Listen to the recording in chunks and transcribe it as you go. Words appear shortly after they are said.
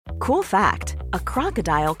Cool fact, a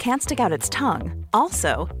crocodile can't stick out its tongue.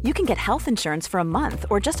 Also, you can get health insurance for a month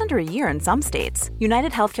or just under a year in some states.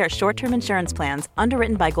 United Healthcare short-term insurance plans,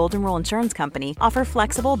 underwritten by Golden Rule Insurance Company, offer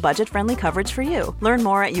flexible, budget-friendly coverage for you. Learn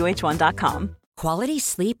more at uh1.com. Quality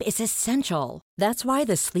sleep is essential. That's why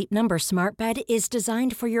the Sleep Number Smart Bed is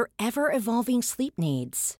designed for your ever-evolving sleep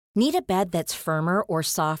needs. Need a bed that's firmer or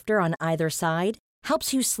softer on either side?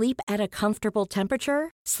 Helps you sleep at a comfortable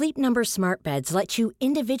temperature? Sleep Number Smart Beds let you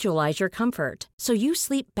individualize your comfort so you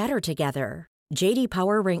sleep better together. J.D.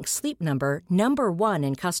 Power ranks Sleep Number number 1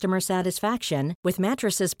 in customer satisfaction with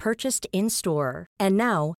mattresses purchased in-store. And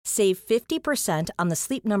now, save 50% on the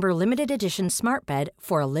Sleep Number Limited Edition Smart Bed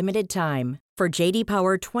for a limited time. For J.D.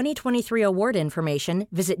 Power 2023 award information,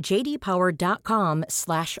 visit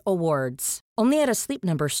jdpower.com/awards. Only at a Sleep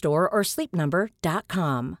Number store or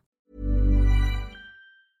sleepnumber.com.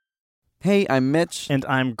 Hey, I'm Mitch. And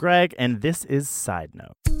I'm Greg, and this is Side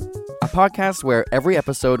Note, a podcast where every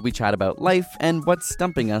episode we chat about life and what's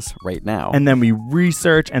stumping us right now. And then we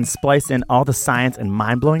research and splice in all the science and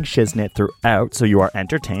mind-blowing shiznit throughout so you are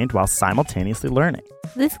entertained while simultaneously learning.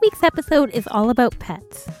 This week's episode is all about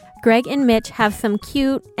pets. Greg and Mitch have some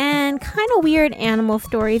cute and kind of weird animal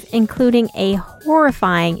stories, including a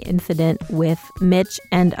horrifying incident with Mitch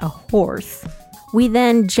and a horse. We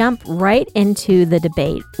then jump right into the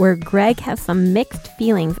debate where Greg has some mixed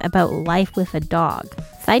feelings about life with a dog.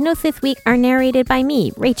 Side notes this week are narrated by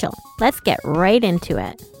me, Rachel. Let's get right into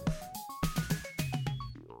it.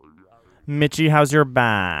 Mitchie, how's your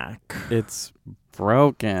back? It's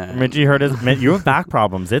broken. Mitchie hurt his... You have back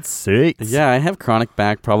problems. It sucks. Yeah, I have chronic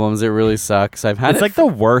back problems. It really sucks. I've had It's like the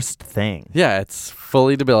worst thing. Yeah, it's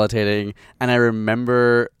fully debilitating. And I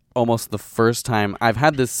remember... almost the first time I've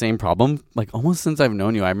had this same problem, like almost since I've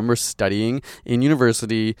known you. I remember studying in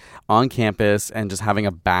university on campus and just having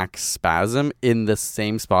a back spasm in the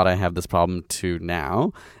same spot I have this problem to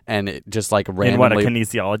now. And it just like randomly... In what, a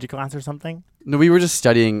kinesiology class or something? No, we were just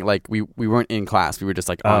studying, like we weren't in class. We were just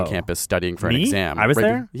like on campus studying for an exam. I was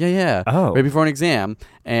there? Yeah. Oh. Right before an exam.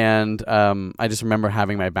 And I just remember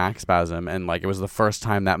having my back spasm, and like it was the first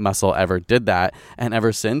time that muscle ever did that. And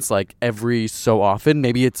ever since, like every so often,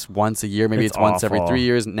 maybe it's once a year, maybe it's once every 3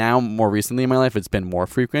 years. Now, more recently in my life, it's been more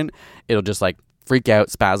frequent. It'll just like freak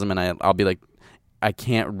out, spasm, and I'll be like, I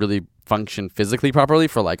can't really function physically properly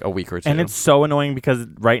for like a week or two. And it's so annoying because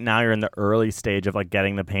right now you're in the early stage of like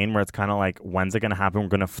getting the pain where it's kind of like, when's it going to happen? We're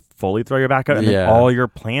going to fully throw your back out, and then all your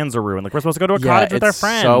plans are ruined. Like, we're supposed to go to a cottage with our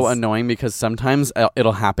friends. It's so annoying because sometimes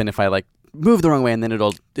it'll happen if I like move the wrong way, and then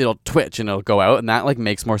it'll twitch and it'll go out, and that like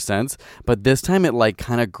makes more sense. But this time it like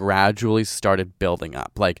kind of gradually started building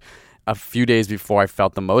up. Like a few days before I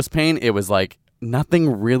felt the most pain, it was like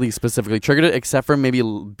nothing really specifically triggered it except for maybe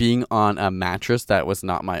being on a mattress that was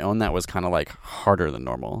not my own, that was kind of like harder than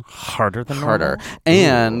normal. Harder than normal?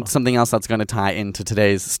 And something else that's going to tie into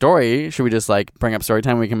today's story. Should we just like bring up story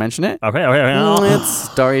time and we can mention it? Okay.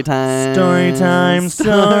 It's story time. Story time.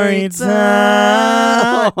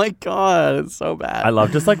 Oh my God, it's so bad. I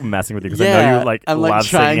love just like messing with you because I know you like love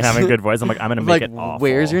singing and having a good voice. I'm like, I'm going to make it awful.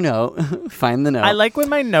 Where's your note? Find the note. I like when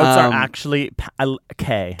my notes are actually...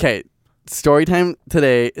 Okay. Story time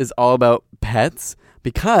today is all about pets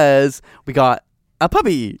because we got a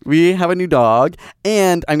puppy. We have a new dog,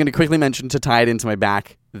 and I'm going to quickly mention to tie it into my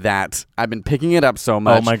back that I've been picking it up so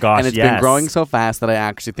much. Oh my gosh, and it's been growing so fast that I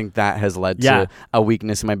actually think that has led to a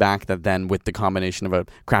weakness in my back that then with the combination of a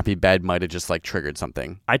crappy bed might have just like triggered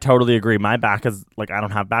something. I totally agree. My back is like, I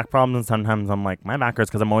don't have back problems, and sometimes I'm like, my back hurts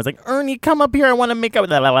because I'm always like, Ernie, come up here. I want to make out.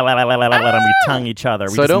 And we tongue each other.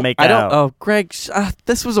 We just make out. Oh, Greg,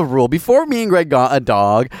 this was a rule. Before me and Greg got a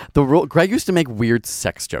dog, the rule, Greg used to make weird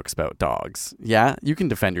sex jokes about dogs. Yeah? You can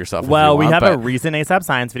defend yourself. Well, we have a recent ASAP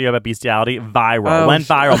Science video about bestiality viral. Went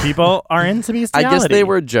viral. People are into bestiality. I guess they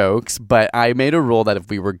were jokes, but I made a rule that if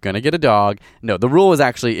we were going to get a dog, no, the rule was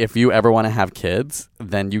actually if you ever want to have kids,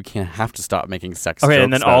 then you can have to stop making sex jokes. Okay,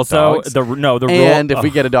 and then about also dogs. the rule. And if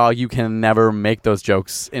we get a dog, you can never make those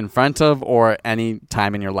jokes in front of or any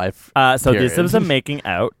time in your life. So this is a making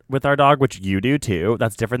out with our dog, which you do too.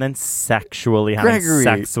 That's different than sexually having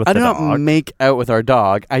sex with the dog. I don't make out with our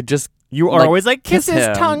dog. I just You are always like, kiss his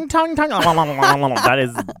him. tongue. That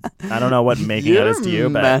is, I don't know what making out is to you,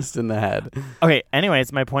 but messed in the head. Okay,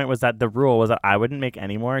 anyways, my point was that the rule was that I wouldn't make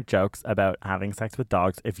any more jokes about having sex with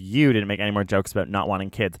dogs if you didn't make any more jokes about not wanting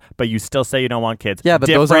kids, but you still say you don't want kids. Yeah, but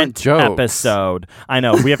Different those aren't jokes. Episode. I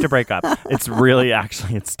know, we have to break up. It's really,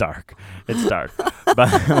 actually, it's dark. It's dark.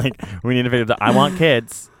 But like, we need to figure out, I want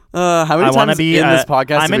kids. How many times in this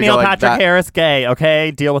podcast I'm a Neil Patrick Harris gay,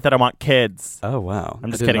 okay? Deal with it. I want kids. Oh, wow.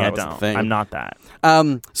 I'm just kidding. I don't. I'm not that.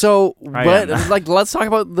 Let's talk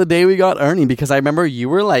about the day we got Ernie, because I remember you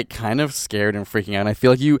were like kind of scared and freaking out. And I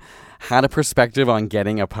feel like you had a perspective on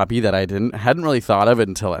getting a puppy that I hadn't really thought of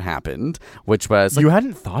until it happened, which was you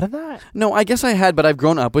hadn't thought of that? No, I guess I had, but I've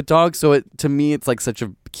grown up with dogs, so to me it's like such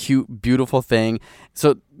a cute, beautiful thing.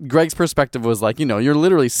 So Greg's perspective was like, you're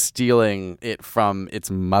literally stealing it from its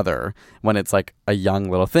mother when it's like a young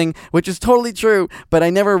little thing, which is totally true. But I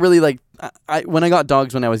never really when I got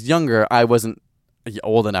dogs when I was younger, I wasn't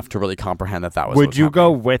old enough to really comprehend that was. Would you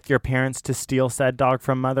go with your parents to steal said dog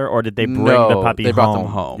from mother, or did they bring the puppy home? They brought them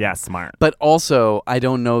home. Yeah, smart. But also, I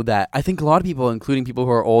don't know that. I think a lot of people, including people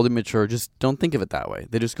who are old and mature, just don't think of it that way.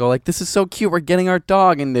 They just go like, "This is so cute. We're getting our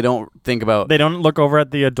dog," and they don't think about. They don't look over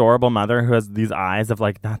at the adorable mother who has these eyes of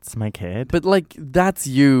like, "That's my kid." But like, that's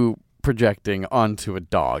you projecting onto a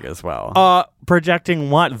dog as well. Projecting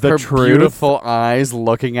what? The her truth? Beautiful eyes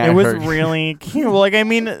looking at her. It was really cute. Like, I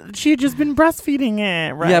mean, she had just been breastfeeding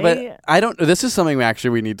it, right? Yeah, but I don't. This is something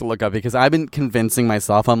we need to look up, because I've been convincing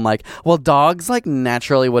myself. I'm like, well, dogs like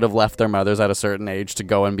naturally would have left their mothers at a certain age to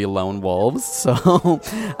go and be lone wolves, so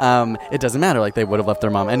it doesn't matter. Like, they would have left their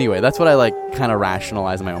mom anyway. That's what I like kind of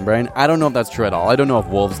rationalize in my own brain. I don't know if that's true at all. I don't know if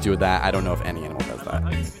wolves do that. I don't know if any animal does that.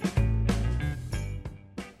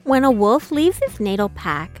 When a wolf leaves its natal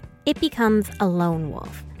pack, it becomes a lone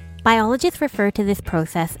wolf. Biologists refer to this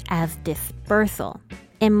process as dispersal.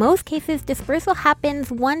 In most cases, dispersal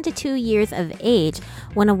happens 1 to 2 years of age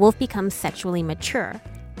when a wolf becomes sexually mature.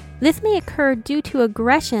 This may occur due to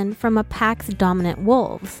aggression from a pack's dominant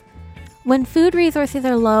wolves. When food resources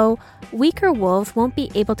are low, weaker wolves won't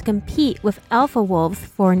be able to compete with alpha wolves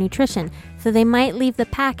for nutrition, so they might leave the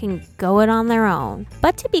pack and go it on their own.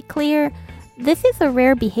 But to be clear, this is a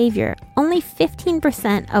rare behavior. Only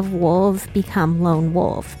 15% of wolves become lone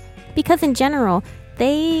wolves, because in general,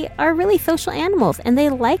 they are really social animals and they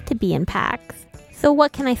like to be in packs. So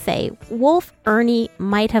what can I say? Wolf Ernie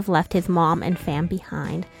might have left his mom and fam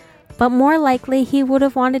behind, but more likely he would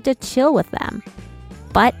have wanted to chill with them.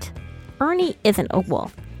 But Ernie isn't a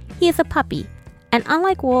wolf. He is a puppy. And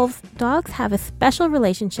unlike wolves, dogs have a special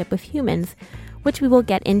relationship with humans, which we will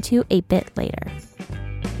get into a bit later.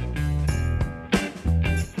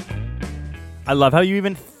 I love how you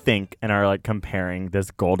even think and are like comparing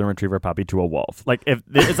this golden retriever puppy to a wolf. Like, if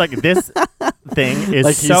it's like this thing is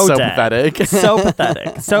like so dead. Pathetic, so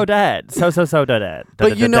pathetic, so dead, so dead.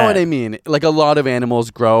 But you know what I mean? Like, a lot of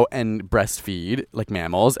animals grow and breastfeed, like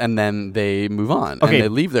mammals, and then they move on and they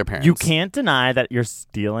leave their parents. You can't deny that you're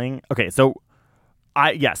stealing. Okay, so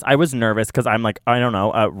I was nervous because I'm like, I don't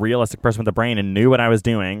know, a realistic person with a brain and knew what I was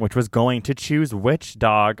doing, which was going to choose which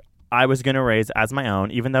dog I was going to raise as my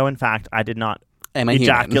own, even though, in fact, I did not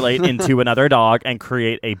ejaculate into another dog and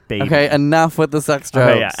create a baby. Okay, enough with the sex jokes.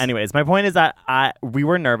 Okay, yeah. Anyways, my point is that we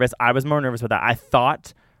were nervous. I was more nervous with that. I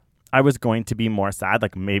thought I was going to be more sad.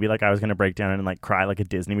 Like, maybe like I was going to break down and like cry like a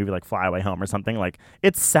Disney movie, like Fly Away Home or something. Like,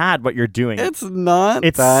 it's sad what you're doing. It's not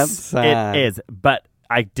that sad. It is, but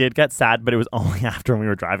I did get sad, but it was only after when we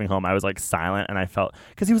were driving home. I was like silent, and I felt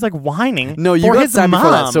because he was like whining. No, you for got his sad mom.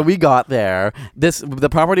 before that. So we got there. The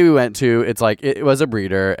property we went to. It's like it was a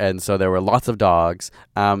breeder, and so there were lots of dogs.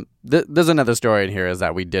 There's another story in here is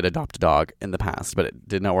that we did adopt a dog in the past, but it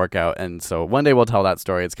did not work out. And so one day we'll tell that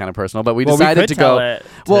story. It's kind of personal, but we decided to go.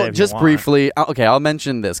 Well, just briefly. Okay, I'll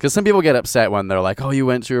mention this because some people get upset when they're like, "Oh, you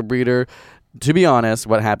went to a breeder." To be honest,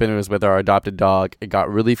 what happened was with our adopted dog, it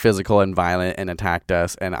got really physical and violent and attacked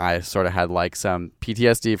us, and I sort of had like some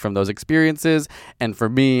PTSD from those experiences. And for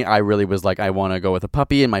me, I really was like, I want to go with a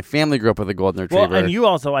puppy, and my family grew up with a golden retriever. Well, and you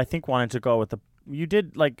also, I think, wanted to go with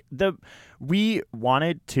we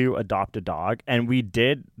wanted to adopt a dog, and we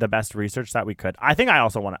did the best research that we could. I think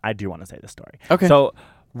I do want to say this story. Okay. So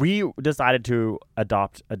we decided to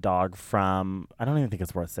adopt a dog from, I don't even think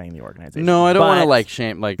it's worth saying the organization. No, I don't want to like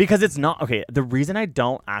shame, like, because it's not, okay, the reason I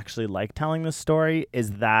don't actually like telling this story is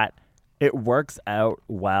that it works out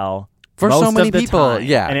well for most so many of the people, time.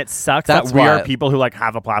 yeah. And it sucks that we are people who like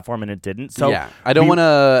have a platform and it didn't. So yeah, I don't want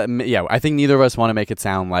to. Yeah, I think neither of us want to make it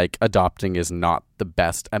sound like adopting is not the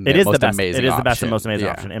best and it is most the best. amazing. It is option. the best and most amazing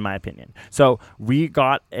option, in my opinion. So we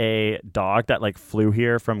got a dog that like flew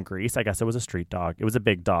here from Greece. I guess it was a street dog. It was a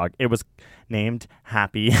big dog. It was named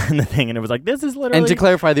Happy and the thing, and it was like, this is literally. And to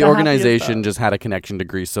clarify, the organization just had a connection to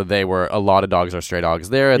Greece, so they were a lot of dogs are stray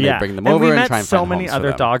dogs there, and they bring them over and try and find so many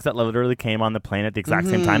other dogs that literally came on the plane at the exact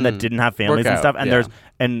same time that didn't have families and stuff.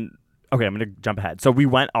 And okay, I'm gonna jump ahead. So we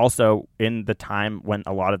went also in the time when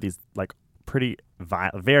a lot of these like pretty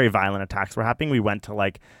very violent attacks were happening. We went to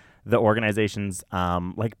like the organization's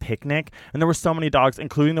like picnic, and there were so many dogs,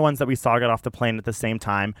 including the ones that we saw get off the plane at the same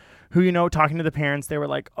time, who, you know, talking to the parents, they were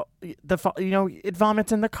like, oh, it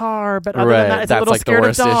vomits in the car, but other than that, it's a little like scared the of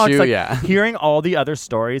worst dogs. issue, Like, yeah. hearing all the other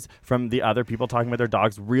stories from the other people talking about their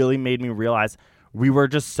dogs really made me realize we were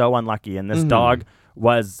just so unlucky, and this dog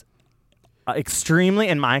was extremely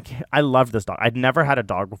I loved this dog. I'd never had a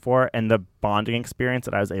dog before, and the bonding experience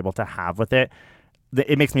that I was able to have with it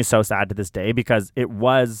makes me so sad to this day, because it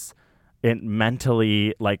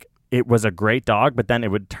mentally, like, it was a great dog, but then it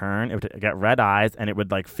would get red eyes, and it would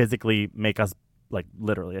like physically make us, like,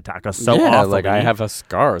 literally attack us so yeah, awfully. like I have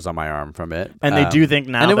scars on my arm from it. And they do think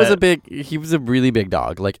now, and he was a really big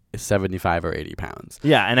dog, like 75 or 80 pounds.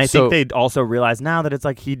 Yeah, and I think they also realize now that it's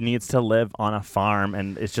like he needs to live on a farm,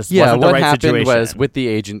 and it's just wasn't the what right happened situation. was, with the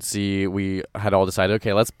agency, we had all decided,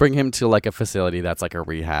 okay, let's bring him to like a facility that's like a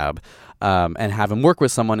rehab, and have him work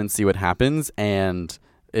with someone and see what happens. And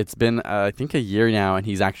it's been, I think, a year now, and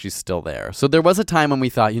he's actually still there. So there was a time when we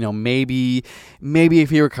thought, you know, maybe if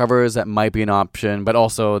he recovers, that might be an option. But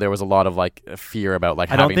also there was a lot of like fear about like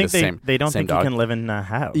having the same dog. They don't think he can live in a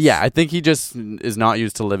house. Yeah, I think he just is not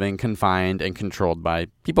used to living confined and controlled by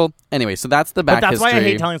people. Anyway, so that's the back history. But that's why I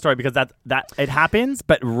hate telling the story, because that it happens,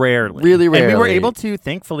 but rarely. Really rarely. And we were able to,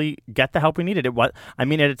 thankfully, get the help we needed.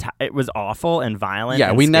 It was awful and violent. Yeah,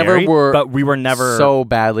 and we scary, never were. But we were never so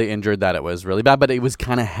badly injured that it was really bad. But it was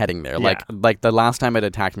kind of heading there. Yeah. Like the last time it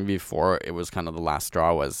attacked me before, it was kind of the last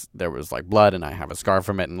straw. Was there was like blood, and I have a scar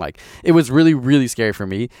from it, and like it was really, really scary for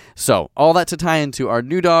me. So all that to tie into our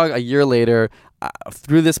new dog a year later.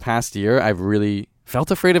 Through this past year, I've really felt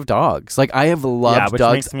afraid of dogs. Like, I have loved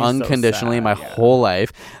dogs unconditionally my whole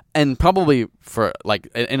life, and probably for like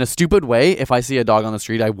in a stupid way, if I see a dog on the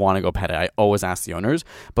street, I want to go pet it. I always ask the owners.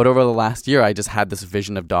 But over the last year, I just had this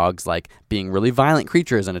vision of dogs like being really violent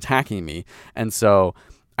creatures and attacking me, and so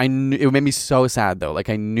it made me so sad though. Like,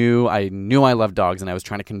 I knew I loved dogs, and I was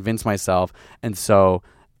trying to convince myself, and so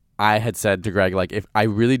I had said to Greg, like, if I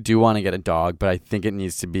really do want to get a dog, but I think it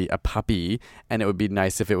needs to be a puppy, and it would be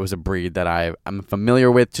nice if it was a breed that I'm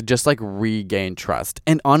familiar with, to just like regain trust.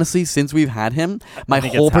 And honestly, since we've had him, my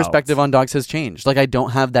whole perspective on dogs has changed. Like, I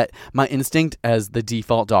don't have that. My instinct as the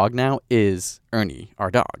default dog now is Ernie,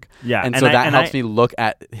 our dog. Yeah, and so that helps me look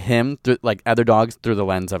at him through, like, other dogs through the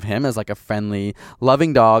lens of him as like a friendly,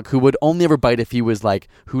 loving dog who would only ever bite if he was like,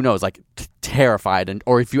 who knows, like terrified,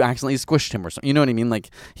 or if you accidentally squished him or something. You know what I mean?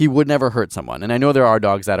 Like, he would never hurt someone. And I know there are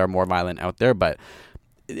dogs that are more violent out there, but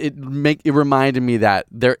it reminded me that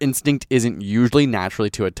their instinct isn't usually naturally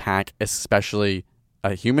to attack, especially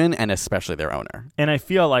a human, and especially their owner. And I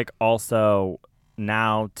feel like also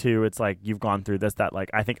now too, it's like you've gone through this, that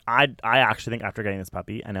like I actually think after getting this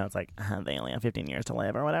puppy, I know it's like they only have 15 years to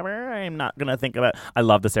live or whatever, I'm not gonna think about. I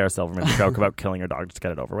love the Sarah Silverman joke about killing your dog, just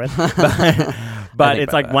get it over with. But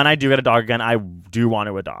it's like, when I do get a dog again, I do want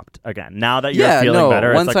to adopt again. Now that you're feeling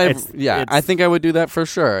better, once it's like, I think I would do that for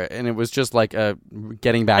sure. And it was just like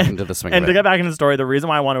getting back into the swing. And of to it. get back into the story, the reason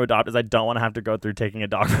why I want to adopt is I don't want to have to go through taking a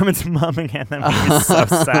dog from its mom again. That makes me so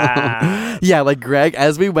sad. Yeah, like Greg,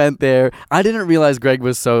 as we went there, I didn't realize Greg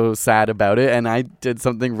was so sad about it, and I did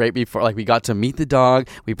something right before, like, we got to meet the dog,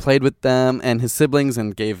 we played with them and his siblings,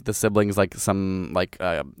 and gave the siblings like some like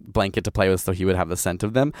blanket to play with so he would have the scent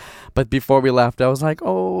of them. But before we left, I was like,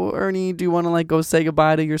 oh, Ernie, do you want to like go say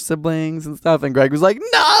goodbye to your siblings and stuff? And Greg was like,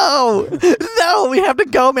 no, we have to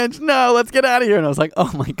go, man. No, let's get out of here. And I was like,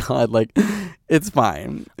 oh my God, like, it's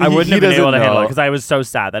fine. I wouldn't have been able to handle it, because I was so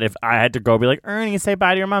sad that if I had to go be like, Ernie, say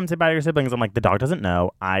bye to your mom, say bye to your siblings, I'm like, the dog doesn't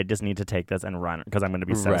know. I just need to take this and run, because I'm going to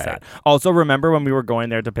be so sad. Also, remember when we were going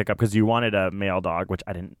there to pick up, because you wanted a male dog, which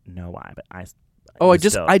I didn't know why, but I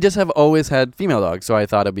just have always had female dogs, so I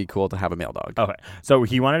thought it'd be cool to have a male dog. Okay, so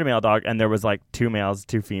he wanted a male dog, and there was like 2 males,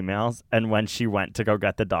 2 females, and when she went to go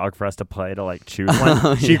get the dog for us to play, to like choose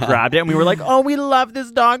one, she grabbed it, and we were like, oh, we love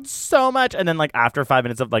this dog so much. And then like after 5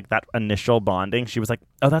 minutes of like that initial bonding, she was like,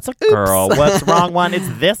 oh, that's a girl. What's wrong one? It's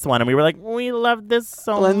this one. And we were like, we love this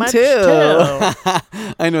so much too.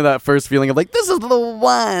 I know that first feeling of like, this is the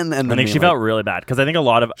one. And I think she felt really bad, because I think a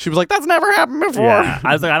lot of, she was like, that's never happened before. Yeah.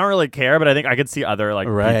 I was like, I don't really care, but I think I could see other like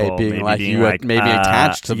people being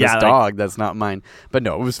attached to this dog that's not mine. But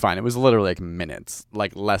no, it was fine. It was literally like minutes,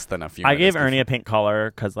 like less than a few minutes. I gave Ernie a pink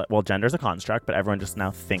collar because, like, well, gender's a construct, but everyone just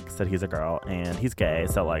now thinks that he's a girl and he's gay.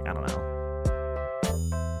 So like, I don't know.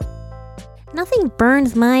 Nothing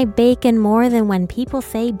burns my bacon more than when people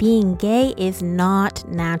say being gay is not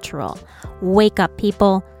natural. Wake up,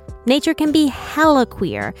 people. Nature can be hella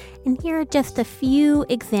queer, and here are just a few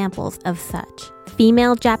examples of such.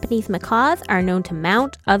 Female Japanese macaws are known to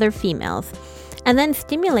mount other females. and then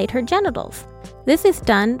stimulate her genitals. This is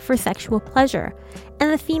done for sexual pleasure,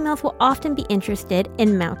 and the females will often be interested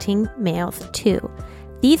in mounting males too.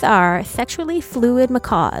 These are sexually fluid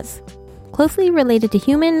macaws. Closely related to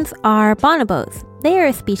humans are bonobos. They are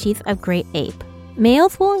a species of great ape.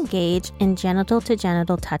 Males will engage in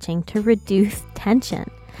genital-to-genital touching to reduce tension.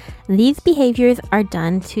 These behaviors are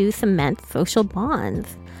done to cement social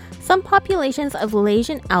bonds. Some populations of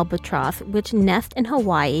Malaysian albatross, which nest in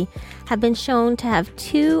Hawaii, have been shown to have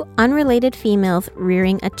 2 unrelated females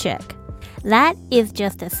rearing a chick. That is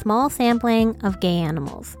just a small sampling of gay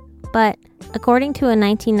animals. But according to a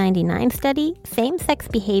 1999 study, same-sex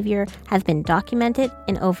behavior has been documented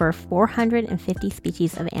in over 450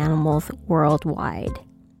 species of animals worldwide.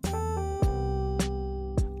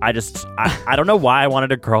 I don't know why I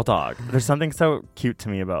wanted a girl dog. There's something so cute to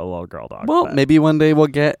me about a little girl dog. Well, maybe one day we'll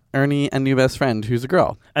get Ernie a new best friend who's a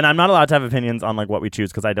girl. And I'm not allowed to have opinions on like what we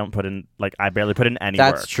choose because I barely put in any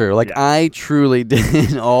work. That's true. I truly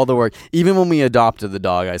did all the work. Even when we adopted the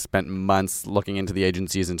dog, I spent months looking into the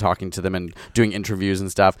agencies and talking to them and doing interviews and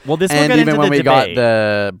stuff. Well, this will and get even into when the we debate. got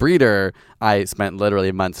the breeder, I spent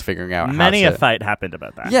literally months figuring out Many how a to... fight happened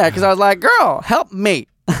about that. Yeah, because I was like, girl, help me.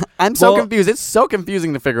 I'm so confused. It's so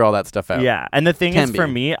confusing to figure all that stuff out. Yeah, and the thing is, for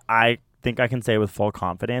me, I think I can say with full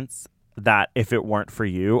confidence that if it weren't for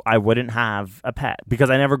you, I wouldn't have a pet because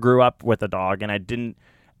I never grew up with a dog, and I didn't.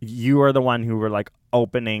 You are the one who were like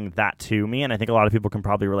opening that to me, and I think a lot of people can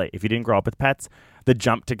probably relate. If you didn't grow up with pets, the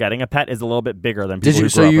jump to getting a pet is a little bit bigger than people who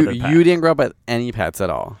grew up with a pet. You didn't grow up with any pets at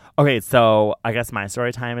all? Okay, so I guess my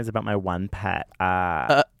story time is about my one pet,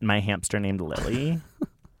 my hamster named Lily.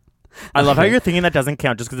 I love how you're thinking that doesn't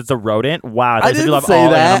count just because it's a rodent. Wow, I didn't you love say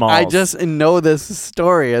all that. animals. I just know this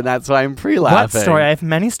story, and that's why I'm pre-laughing. What story? I have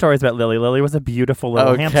many stories about Lily. Lily was a beautiful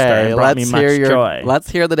little hamster and brought me much joy. Let's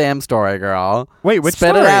hear the damn story, girl. Wait, which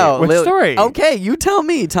Spit story? it out. Which story? Okay, you tell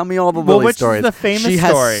me. Tell me all the Lily which stories. Is the famous she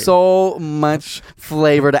story? has so much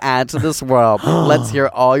flavor to add to this world. Let's hear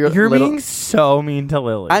all your You're little... being so mean to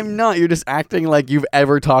Lily. I'm not. You're just acting like you've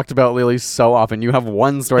ever talked about Lily so often. You have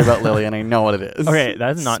one story about Lily, and I know what it is. Okay,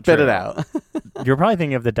 that's not Spit true. it out. You're probably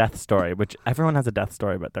thinking of the death story, which everyone has a death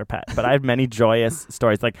story about their pet. But I have many joyous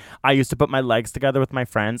stories. Like, I used to put my legs together with my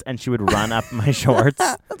friends, and she would run up my shorts.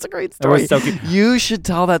 That's a great story. It was so cute. You should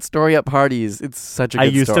tell that story at parties. It's such a good story.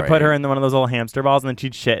 I used to put her in one of those little hamster balls, and then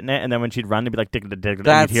she'd shit in it, and then when she'd run, it'd be like, dig, dig, dig,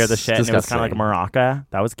 and you'd hear the shit, and it was kind of like a maraca.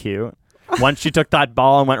 That was cute. Once she took that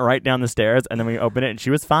ball and went right down the stairs, and then we opened it, and she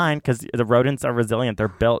was fine because the rodents are resilient. They're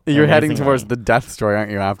built. You're heading towards the death story,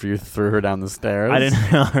 aren't you, after you threw her down the stairs? I didn't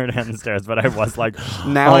throw her down the stairs, but I was like,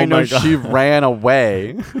 now I know God. She ran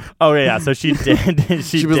away. Oh, yeah. So she did.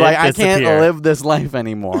 She was did like, disappear. I can't live this life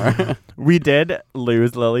anymore. We did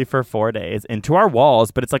lose Lily for 4 days into our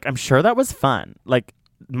walls, but it's like, I'm sure that was fun. Like,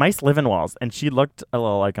 mice live in walls, and she looked a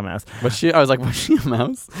little like a mouse. I was like, was she a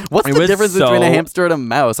mouse? What's the difference between a hamster and a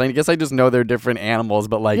mouse? I guess I just know they're different animals,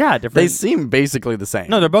 but like, they seem basically the same.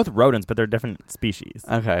 No, they're both rodents, but they're different species.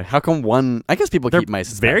 Okay, how come one? I guess people keep mice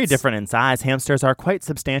as very pets. different in size. Hamsters are quite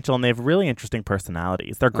substantial, and they have really interesting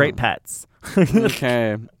personalities. They're great pets.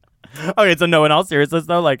 Okay. Okay, so no, in all seriousness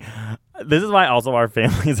though, like, this is why also our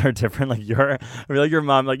families are different. Like, your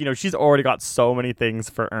mom, like, you know, she's already got so many things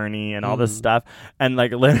for Ernie and all this stuff, and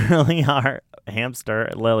like literally our hamster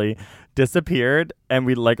Lily disappeared, and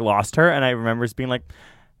we like lost her, and I remember just being like,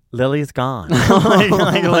 Lily's gone.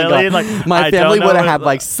 Lily, like, my family would have had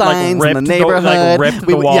like signs in the neighborhood. Ripped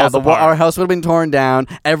the walls apart. Our house would have been torn down.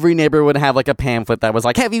 Every neighbor would have like a pamphlet that was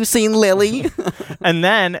like, "Have you seen Lily?" And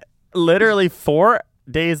then literally 4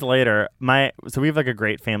 days later, so we have like a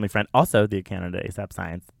great family friend, also the Canada ASAP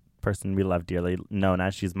Science person we love dearly,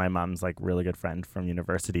 Nona. She's my mom's like really good friend from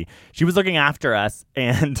university. She was looking after us,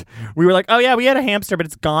 and we were like, oh yeah, we had a hamster, but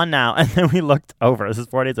it's gone now. And then we looked over. This is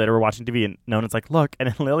 4 days later. We're watching TV, and Nona's like, look, and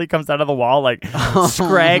then Lily comes out of the wall like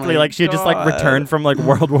scraggly, like she had just like returned from like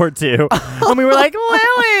World War II. And we were like,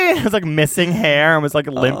 Lily! It was like missing hair and was like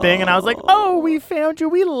limping, and I was like, oh, we found you.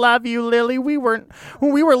 We love you, Lily. We were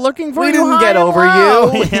looking for you. We didn't get over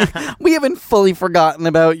you. Yeah. We haven't fully forgotten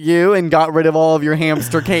about you and got rid of all of your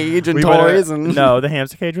hamster cage and toys. No, the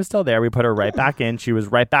hamster cage was still there. We put her right back in. She was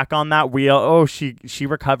right back on that wheel. Oh, she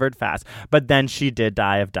recovered fast. But then she did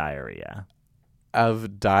die of diarrhea.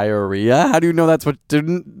 of diarrhea? How do you know that's what?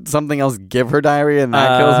 Didn't something else give her diarrhea and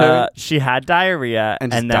that killed her? She had diarrhea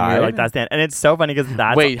And then just we were died? like, that's the end. And it's so funny because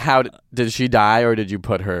that's Wait, how did she die, or did you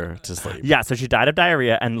put her to sleep? Yeah, so she died of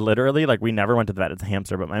diarrhea, and literally, like, we never went to the vet. It's a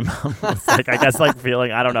hamster, but my mom was like, I guess, like,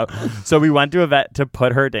 feeling, I don't know. So we went to a vet to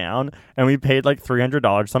put her down, and we paid like $300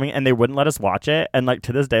 or something, and they wouldn't let us watch it. And like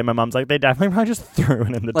to this day, my mom's like, they definitely probably just threw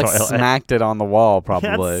it in the Like toilet. smacked it on the wall,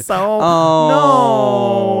 probably. That's so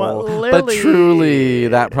Oh, no, but Lily. truly,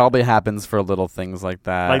 that probably happens for little things like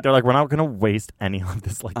that. Like they're like, we're not gonna waste any of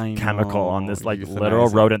this like I chemical on know, this like literal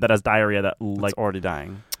euthanizing. rodent that has diarrhea that like like. already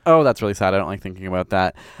dying. Oh, that's really sad. I don't like thinking about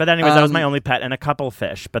that. But anyways, that was my Um, only pet and a couple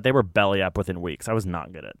fish, but they were belly up within weeks. I was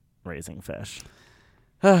not good at raising fish.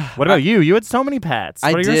 What about you? You had so many pets.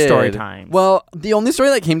 What are your story times? Well, the only story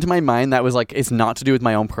that came to my mind that was like, it's not to do with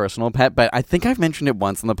my own personal pet, but I think I've mentioned it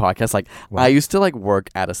once on the podcast. Like, What? I used to like work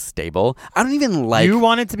at a stable. I don't even like. you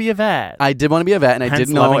wanted to be a vet. I did want to be a vet, and I Hence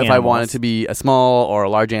didn't know loving if I wanted animals. to be a small or a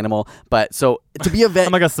large animal. But so to be a vet,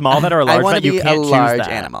 I'm like a small vet or a I large want vet. to You be can't a choose large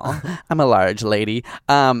that. animal. I'm a large lady.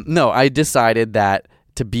 No, I decided that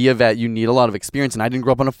to be a vet, you need a lot of experience, and I didn't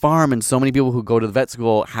grow up on a farm, and so many people who go to the vet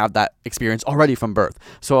school have that experience already from birth.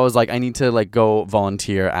 So I was like, I need to like go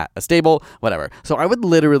volunteer at a stable, whatever. So I would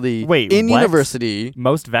literally Wait, in what? university.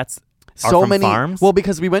 Most vets are So from many farms? Well,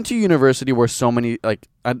 because we went to university where so many like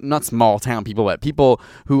not small town people, but people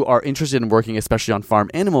who are interested in working, especially on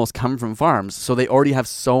farm animals, come from farms. So they already have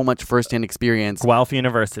so much firsthand experience. Guelph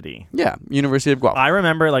University. Yeah, University of Guelph. I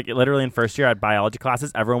remember like literally in first year at biology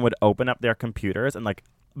classes, everyone would open up their computers and like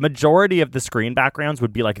majority of the screen backgrounds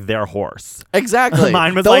would be like their horse. Exactly.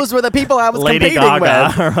 Mine was Those like were the people I was Lady competing Gaga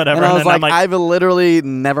with. or whatever. And I was then like, I'm like, I've literally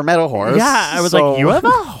never met a horse. yeah, I was so- like, you have a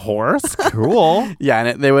horse? Cool. Yeah,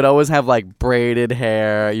 and they would always have like braided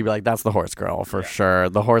hair. You'd be like, that's the horse girl for sure.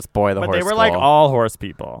 The horse boy, the But horse they were girl. like all horse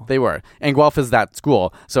people. They were. And Guelph is that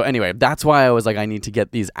school. So anyway, that's why I was like, I need to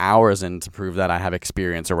get these hours in to prove that I have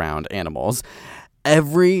experience around animals.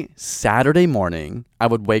 Every Saturday morning, I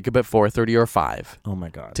would wake up at 4:30 or 5 Oh my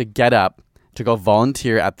God. to get up to go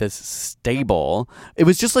volunteer at this stable. It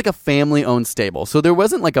was just like a family-owned stable. So there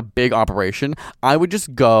wasn't like a big operation. I would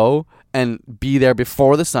just go and be there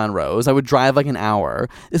before the sun rose. I would drive like an hour.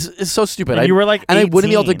 It's so stupid. And you were like and I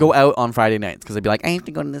wouldn't be able to 18. go out on Friday nights because I'd be like, I have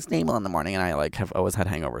to go to the stable in the morning, and I like have always had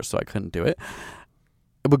hangovers, so I couldn't do it.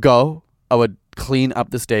 I would go. I would clean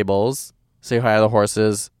up the stables, say hi to the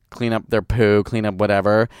horses, clean up their poo, clean up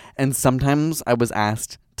whatever. And sometimes I was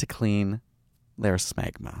asked to clean their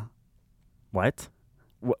smegma. What?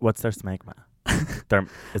 What's their smegma? Their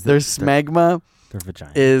Smegma their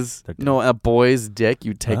vagina. is Their dick. a boy's dick.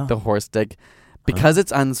 You take Oh. the horse dick because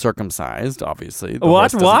it's uncircumcised. Obviously, the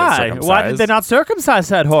What? horse doesn't get Why? Why did circumcised. they not circumcise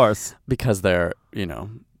that horse? Because they're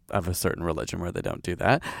of a certain religion where they don't do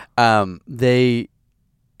that. They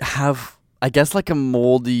have, I guess, like a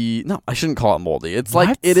moldy. No, I shouldn't call it moldy. It's like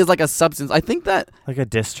What? it is like a substance. I think that Like a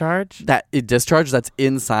discharge? that it discharges that's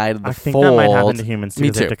inside the I think fold. that might happen to humans too. Me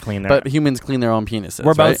 'cause they too. have to clean their. But humans clean their own penises.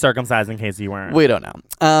 we're both right? circumcised in case you weren't. We don't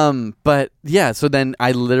know. But yeah, so then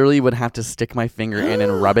I literally would have to stick my finger in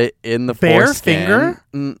and rub it in the Bare foreskin. finger?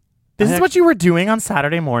 This I is what you were doing on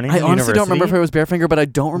Saturday morning. I in honestly don't remember if university? it was bare finger, but I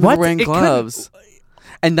don't remember What? wearing It couldn't- gloves.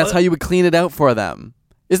 And that's how you would clean it out for them.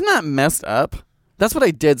 Isn't that messed up? That's what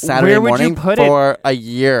I did Saturday Where would you morning put it? for a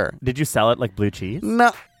year. Did you sell it like blue cheese?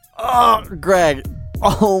 No. Oh, Greg.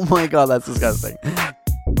 Oh my God, that's disgusting.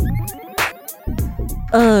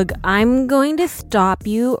 Ugh, I'm going to stop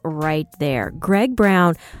you right there. Greg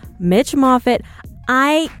Brown, Mitch Moffat,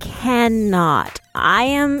 I cannot. I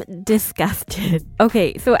am disgusted.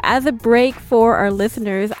 Okay, so as a break for our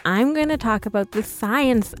listeners, I'm going to talk about the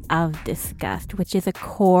science of disgust, which is a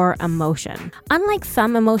core emotion. Unlike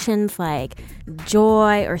some emotions like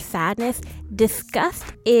joy or sadness, disgust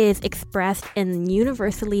is expressed in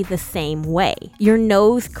universally the same way. Your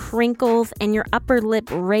nose crinkles and your upper lip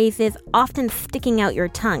raises, often sticking out your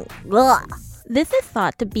tongue. Ugh. This is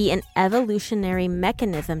thought to be an evolutionary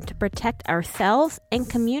mechanism to protect ourselves and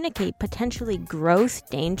communicate potentially gross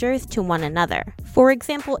dangers to one another. For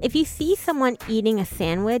example, if you see someone eating a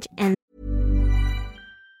sandwich and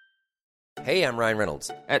Hey, I'm Ryan Reynolds.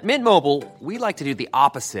 At Mint Mobile, we like to do the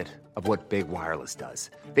opposite of what Big Wireless does.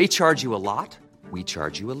 They charge you a lot, we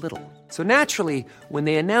charge you a little. So naturally, when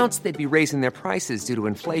they announced they'd be raising their prices due to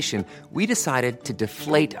inflation, we decided to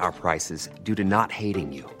deflate our prices due to not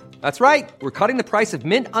hating you. That's right. We're cutting the price of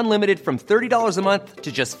Mint Unlimited from $30 a month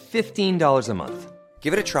to just $15 a month.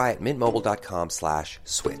 Give it a try at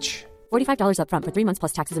mintmobile.com/switch. $45 up front for 3 months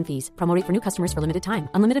plus taxes and fees. Promo rate for new customers for limited time.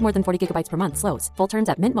 Unlimited more than 40 gigabytes per month. Slows full terms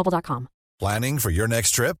at mintmobile.com. Planning for your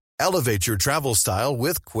next trip? Elevate your travel style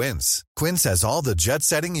with Quince. Quince has all the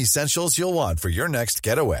jet-setting essentials you'll want for your next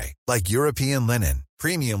getaway, like European linen,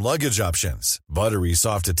 premium luggage options, buttery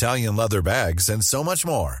soft Italian leather bags, and so much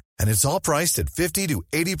more. And it's all priced at 50 to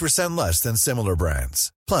 80% less than similar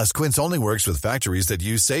brands. Plus, Quince only works with factories that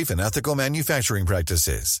use safe and ethical manufacturing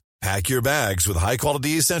practices. Pack your bags with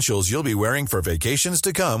high-quality essentials you'll be wearing for vacations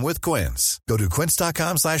to come with Quince. Go to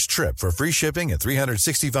quince.com/trip for free shipping and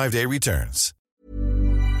 365-day returns.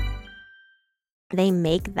 They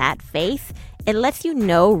make that face, it lets you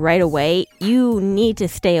know right away you need to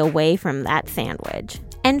stay away from that sandwich.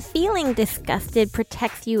 And feeling disgusted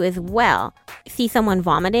protects you as well. See someone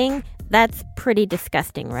vomiting? That's pretty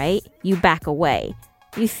disgusting, right? You back away.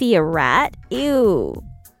 You see a rat? Ew,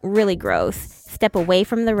 really gross. Step away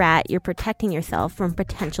from the rat, you're protecting yourself from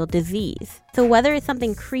potential disease. So whether it's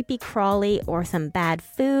something creepy crawly or some bad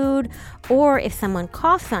food, or if someone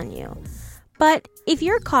coughs on you. But if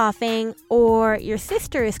you're coughing or your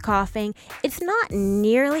sister is coughing, it's not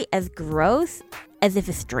nearly as gross as if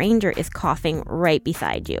a stranger is coughing right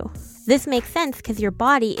beside you. This makes sense because your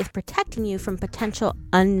body is protecting you from potential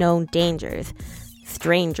unknown dangers.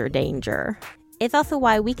 Stranger danger. It's also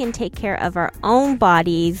why we can take care of our own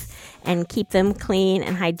bodies and keep them clean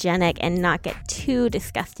and hygienic and not get too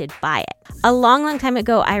disgusted by it. A long time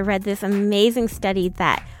ago, I read this amazing study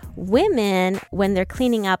that women, when they're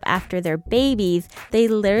cleaning up after their babies, they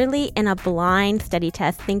literally, in a blind study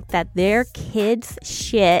test, think that their kids'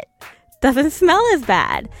 shit doesn't smell as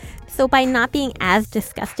bad. So by not being as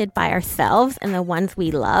disgusted by ourselves and the ones we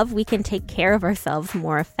love, we can take care of ourselves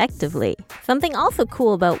more effectively. Something also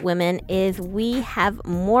cool about women is we have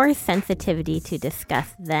more sensitivity to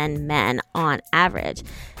disgust than men on average.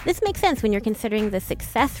 This makes sense when you're considering the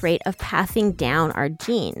success rate of passing down our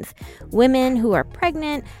genes. Women who are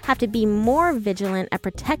pregnant have to be more vigilant at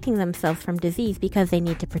protecting themselves from disease because they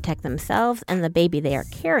need to protect themselves and the baby they are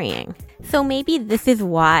carrying. So maybe this is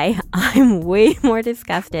why I'm way more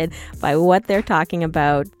disgusted by what they're talking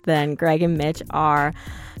about than Greg and Mitch are.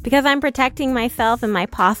 Because I'm protecting myself and my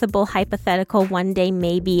possible hypothetical one day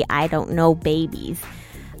maybe, I don't know, babies.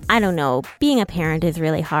 I don't know. Being a parent is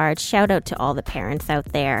really hard. Shout out to all the parents out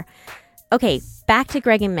there. Okay, back to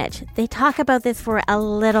Greg and Mitch. They talk about this for a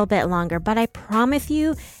little bit longer, but I promise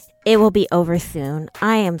you it will be over soon.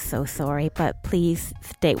 I am so sorry, but please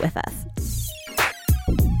stay with us.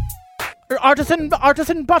 Artisan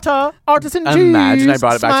butter, artisan cheese. Imagine I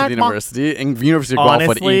brought it back to the university, and University of Guelph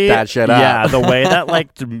would eat that shit up. Yeah, the way that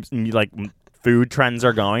like food trends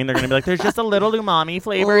are going, they're gonna be like, there's just a little umami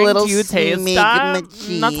flavoring to you taste that.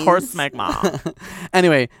 That's horse smegma.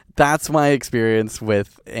 Anyway, that's my experience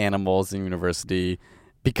with animals in university.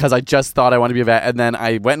 Because I just thought I wanted to be a vet, and then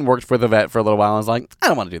I went and worked for the vet for a little while, and I was like, I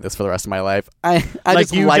don't want to do this for the rest of my life. I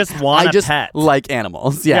just want a pet. Like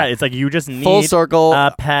animals. Yeah, it's like you just need full circle,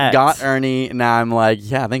 a pet. Got Ernie, now I'm like,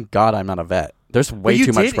 yeah, thank God I'm not a vet. There's way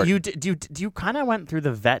too much work. You kind of went through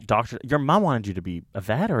the vet doctor. Your mom wanted you to be a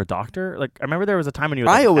vet or a doctor? Like, I remember there was a time when you were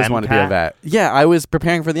I always wanted to be a vet. Yeah, I was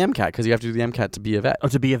preparing for the MCAT because you have to do the MCAT to be a vet. Oh,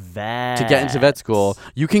 to be a vet. To get into vet school.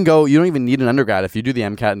 You can go, you don't even need an undergrad. If you do the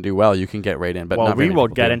MCAT and do well, you can get right in. But well, not we will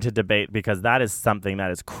get into debate because that is something that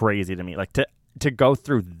is crazy to me. Like, to go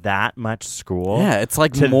through that much school. Yeah, it's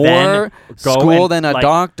like more school than a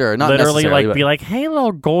doctor. Not literally necessarily, like be like, hey,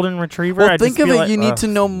 little golden retriever. Well, think of it. You need to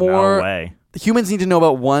know more. No way. Humans need to know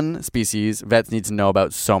about one species. Vets need to know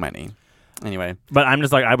about so many. Anyway. But I'm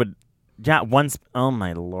just like, I would... Yeah, oh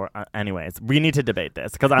my Lord. Anyways, we need to debate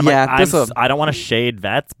this. Because I don't want to shade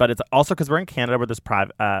vets, but it's also because we're in Canada where there's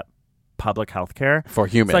public health care. For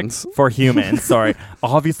humans. Like, for humans, sorry.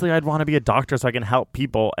 Obviously, I'd want to be a doctor so I can help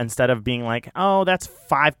people instead of being like, oh, that's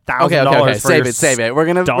 $5,000 Okay. for Save it. We're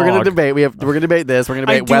gonna debate. We're gonna debate this. We're gonna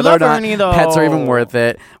debate whether or not Ernie, pets are even worth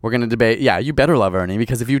it. We're gonna debate. Yeah, you better love Ernie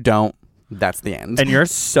because if you don't, that's the end. And you're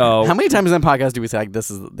so... How many times in the podcast do we say, like, this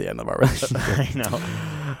is the end of our relationship? I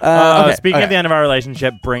know. Speaking of the end of our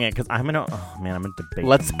relationship, bring it, because I'm going to... Oh, man, I'm going to debate.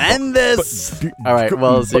 Let's end this! All right,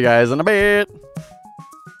 well, see you guys in a bit.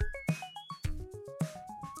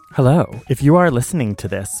 Hello. If you are listening to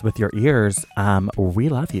this with your ears, we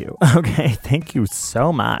love you. Okay, thank you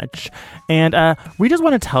so much. And we just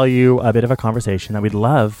want to tell you a bit of a conversation that we'd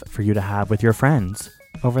love for you to have with your friends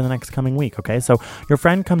over the next coming week, okay? So your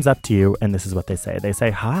friend comes up to you and this is what they say. They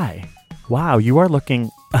say, hi, wow, you are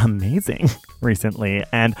looking amazing recently.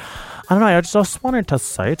 And I don't know, I just wanted to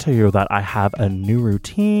say to you that I have a new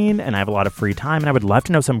routine and I have a lot of free time and I would love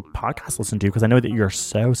to know some podcasts to listen to because I know that you're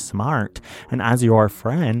so smart. And as your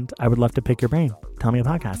friend, I would love to pick your brain. Tell me a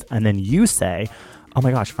podcast. And then you say, Oh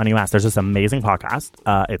my gosh, funny you ask. There's this amazing podcast.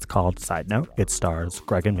 It's called Side Note. It stars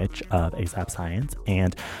Greg and Mitch of ASAP Science,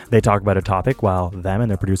 and they talk about a topic while them and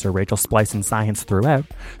their producer Rachel splice in science throughout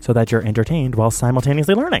so that you're entertained while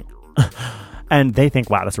simultaneously learning. And they think,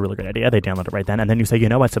 wow, that's a really good idea. They download it right then. And then you say, you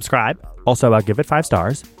know what, subscribe. Also, give it 5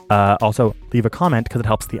 stars. Also, leave a comment because it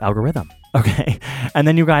helps the algorithm. Okay. And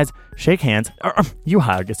then you guys shake hands. You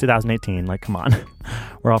hug. It's 2018. Like, come on.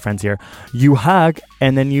 We're all friends here. You hug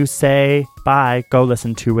and then you say, bye. Go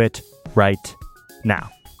listen to it right now.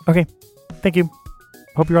 Okay. Thank you.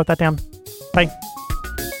 Hope you wrote that down. Bye.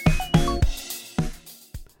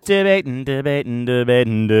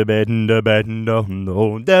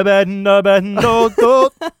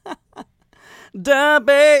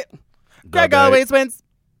 Debating, Greg always wins.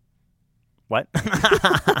 What?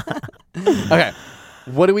 Okay.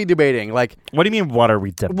 What are we debating? Like, what do you mean, what are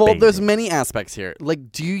we debating? Well, there's many aspects here.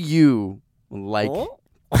 Like, do you like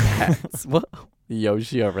pets? What?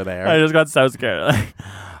 Yoshi over there. I just got so scared.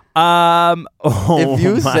 If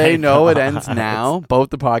you say no, God. it ends now. Both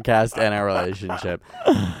the podcast and our relationship.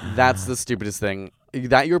 That's the stupidest thing.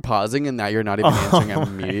 That you're pausing and that you're not even answering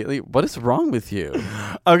immediately. What is wrong with you?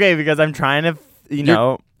 Okay, because I'm trying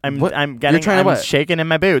to, I'm shaking in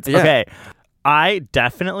my boots. Yeah. Okay. I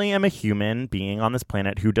definitely am a human being on this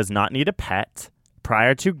planet who does not need a pet.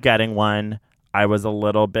 Prior to getting one, I was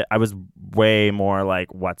way more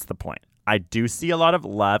like, what's the point? I do see a lot of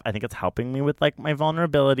love. I think it's helping me with like my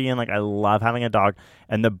vulnerability and like I love having a dog,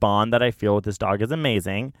 and the bond that I feel with this dog is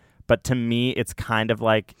amazing. But to me, it's kind of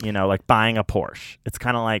like, like buying a Porsche. It's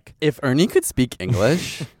kind of like, if Ernie could speak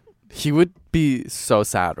English, he would be so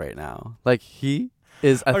sad right now. Like, he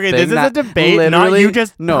is a okay, thing this is a debate, not you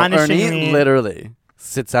just punishing Ernie me. Literally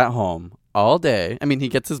sits at home all day. I mean, he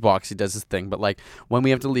gets his walks, he does his thing, but like when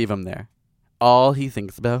we have to leave him there, all he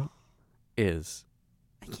thinks about is,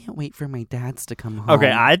 I can't wait for my dads to come home.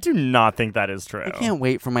 Okay, I do not think that is true. I can't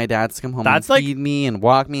wait for my dads to come home That's and like- feed me and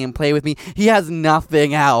walk me and play with me. He has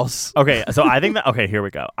nothing else. Okay, so I think that, okay, here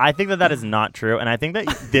we go. I think that is not true. And I think that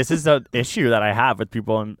this is the issue that I have with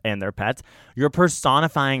people and their pets. You're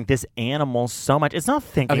personifying this animal so much. It's not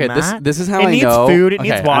thinking Okay, that. this is how it I needs know. food, it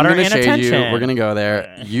Okay, needs water I'm gonna and shade attention. You. We're going to go there.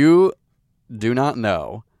 Okay. You do not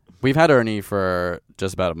know. We've had Ernie for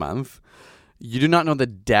just about a month. You do not know the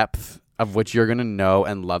depth of which you're going to know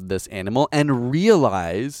and love this animal and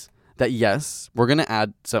realize that, yes, we're going to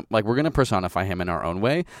add some, like, we're going to personify him in our own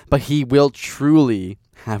way, but he will truly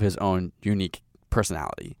have his own unique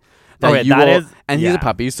personality. Okay, And he's yeah. a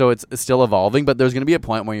puppy, so it's still evolving, but there's going to be a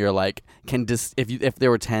point where you're like, if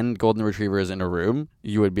there were 10 golden retrievers in a room,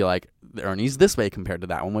 you would be like, Ernie's this way compared to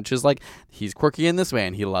that one, which is like, he's quirky in this way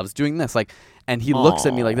and he loves doing this. Like, and he looks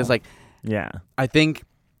at me like this, like, Yeah. I think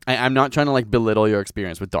I'm not trying to like belittle your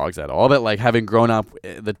experience with dogs at all, but like having grown up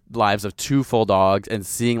the lives of 2 full dogs and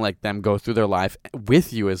seeing like them go through their life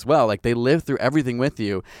with you as well, like they live through everything with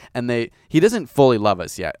you, and he doesn't fully love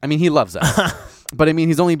us yet. I mean, he loves us, but I mean,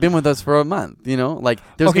 he's only been with us for a month. Like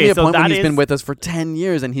there's gonna be a point when he's been with us for 10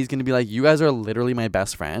 years, and he's gonna be like, you guys are literally my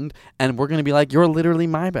best friend, and we're gonna be like, you're literally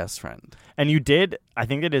my best friend. And you did, I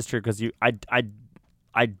think it is true, because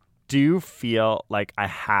I do feel like I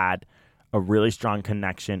had a really strong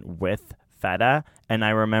connection with Feta, and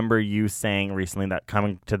I remember you saying recently that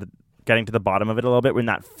getting to the bottom of it a little bit when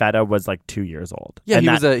that Feta was like 2 years old. Yeah, and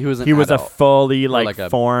he was a adult. fully like a-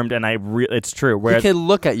 formed, and it's true. Whereas He could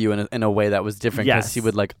look at you in a way that was different because Yes. he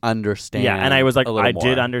would like understand. yeah, and I was like, a little I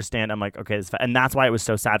did more. understand. I'm like, okay, and that's why it was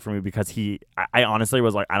so sad for me, because I honestly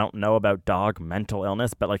was like, I don't know about dog mental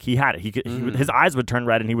illness, but like he had it. His eyes would turn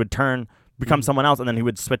red, and he would become someone else, and then he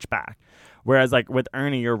would switch back. Whereas like with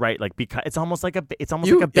Ernie, you're right. Like, because it's almost like a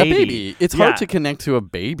baby. It's Yeah. hard to connect to a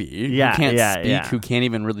baby Yeah, who can't yeah, speak, yeah. who can't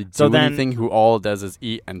even really do So then- anything, who all does is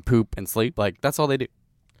eat and poop and sleep. Like that's all they do.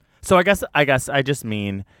 So I guess I just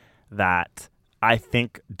mean that I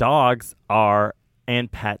think dogs are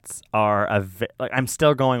and pets are like, I'm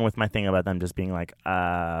still going with my thing about them just being like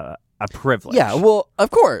a privilege. Yeah, well, of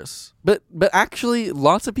course, but actually,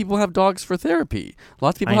 lots of people have dogs for therapy.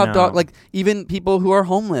 Lots of people I have dogs. know. Like even people who are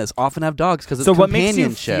homeless often have dogs because it's So what makes you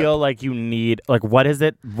companionship. feel like you need, like, what is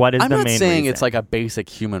it? What is I'm the not main saying reason? it's like a basic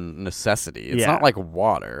human necessity. It's Yeah. not like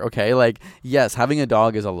water, okay? Like, yes, having a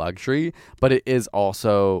dog is a luxury, but it is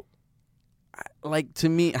also, like, to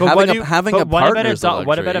me, But having a what partner about a is a dog?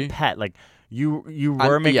 What about a luxury. pet? Like you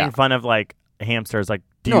were making yeah. fun of like hamsters. Like,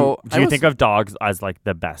 do No, I you was- think of dogs as like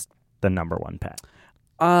the number one pet?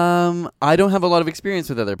 I don't have a lot of experience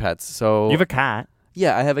with other pets, so You have a cat,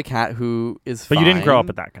 yeah, I have a cat who is but you didn't grow up fine.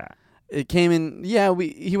 with that cat. It came in, yeah,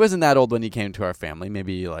 he wasn't that old when he came to our family,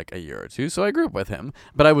 maybe like a year or two, so I grew up with him,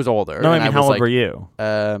 but I was older. No, I and mean, was how old like, were you?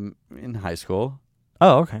 In high school.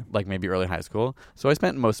 Oh, okay. like maybe early high school. So I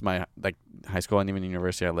spent most of my like high school and even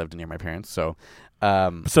university. I lived near my parents. So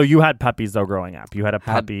So you had puppies though growing up. You had a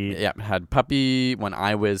puppy. had puppy when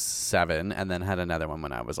I was 7, and then had another one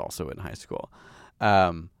when I was also in high school.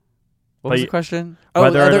 What was the question?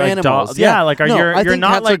 Whether other like animals. dogs. Yeah, like I you're think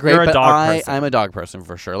not cats like are great, you're a but dog person. I'm a dog person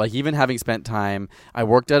for sure. Like even having spent time, I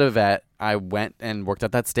worked at a vet. I went and worked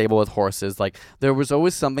at that stable with horses. Like there was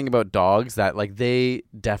always something about dogs that like they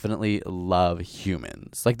definitely love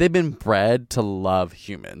humans. Like they've been bred to love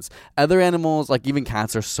humans. Other animals, like even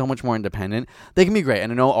cats, are so much more independent. They can be great.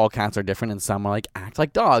 And I know all cats are different, and some are like act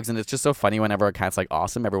like dogs. And it's just so funny whenever a cat's like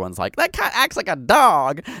awesome, everyone's like, that cat acts like a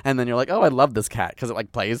dog. And then you're like, oh, I love this cat because it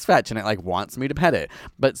like plays fetch and it like wants me to pet it.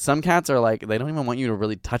 But some cats are like, they don't even want you to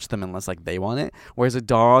really touch them unless like they want it. Whereas a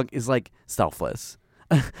dog is like selfless.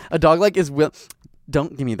 A dog like is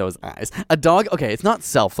don't give me those eyes. A dog, okay, it's not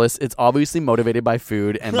selfless. It's obviously motivated by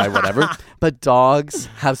food and by whatever. But dogs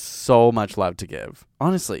have so much love to give.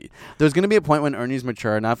 Honestly, there's gonna be a point when Ernie's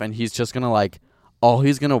mature enough, and he's just gonna like, all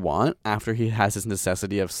he's gonna want after he has his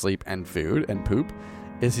necessity of sleep and food and poop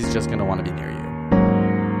is he's just gonna want to be near you.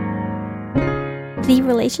 The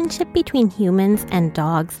relationship between humans and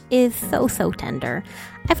dogs is so tender.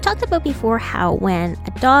 I've talked about before how when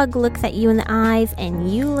a dog looks at you in the eyes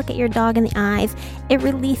and you look at your dog in the eyes, it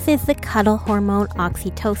releases the cuddle hormone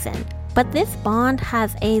oxytocin. But this bond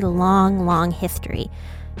has a long history,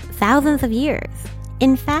 thousands of years.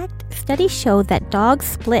 In fact, studies show that dogs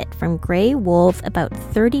split from gray wolves about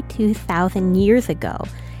 32,000 years ago.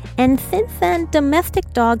 And since then,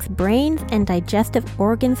 domestic dogs' brains and digestive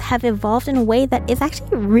organs have evolved in a way that is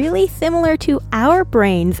actually really similar to our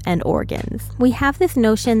brains and organs. We have this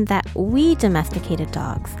notion that we domesticated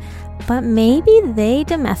dogs, but maybe they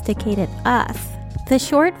domesticated us. The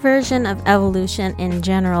short version of evolution in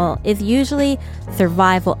general is usually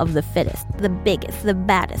survival of the fittest, the biggest, the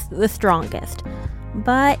baddest, the strongest.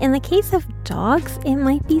 But in the case of dogs, it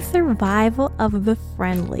might be survival of the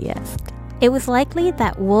friendliest. It was likely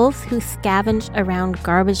that wolves who scavenged around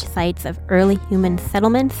garbage sites of early human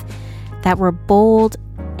settlements that were bold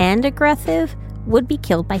and aggressive would be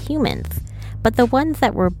killed by humans. But the ones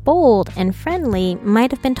that were bold and friendly might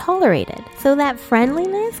have been tolerated. So that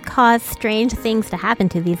friendliness caused strange things to happen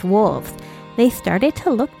to these wolves. They started to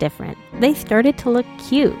look different. They started to look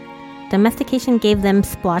cute. Domestication gave them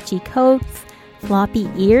splotchy coats, floppy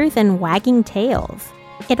ears, and wagging tails.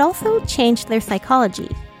 It also changed their psychology.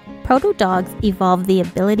 Proto-dogs evolved the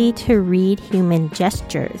ability to read human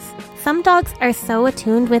gestures. Some dogs are so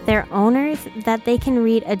attuned with their owners that they can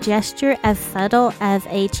read a gesture as subtle as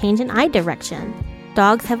a change in eye direction.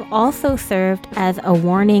 Dogs have also served as a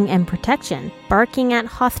warning and protection, barking at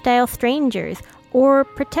hostile strangers or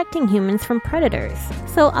protecting humans from predators.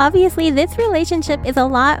 So obviously this relationship is a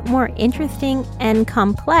lot more interesting and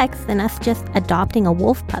complex than us just adopting a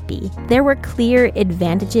wolf puppy. There were clear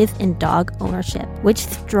advantages in dog ownership, which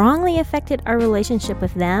strongly affected our relationship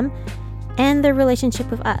with them and their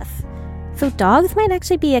relationship with us. So dogs might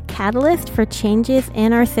actually be a catalyst for changes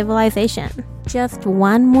in our civilization. Just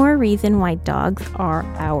one more reason why dogs are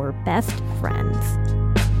our best friends.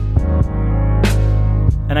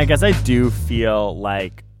 And I guess I do feel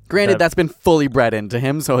like... Granted, that's been fully bred into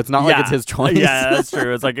him, so it's not like it's his choice. Yeah, that's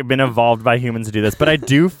true. It's like been evolved by humans to do this. But I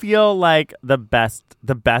do feel like the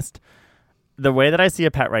way that I see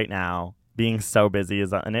a pet right now being so busy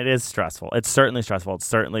is, and it is stressful. It's certainly stressful. It's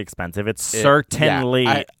certainly expensive. It's certainly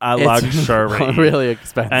a luxury. It's really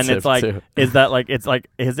expensive. And it's like, too.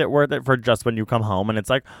 is it worth it for just when you come home and it's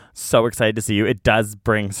like so excited to see you? It does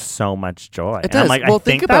bring so much joy. It does. And I'm like, well, I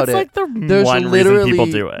think about that's it. like the one reason people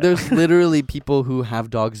do it. There's literally people who have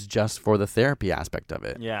dogs just for the therapy aspect of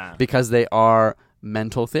it. Yeah. Because they are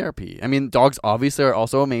mental therapy. I mean, dogs obviously are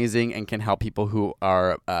also amazing and can help people who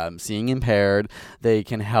are seeing impaired. They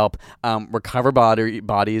can help recover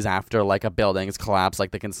bodies after like a building is collapsed.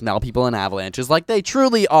 Like they can smell people in avalanches. Like they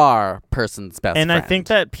truly are person's best friend. And I think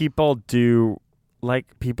that people do...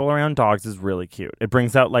 Like, people around dogs is really cute. It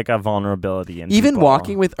brings out, like, a vulnerability in even people.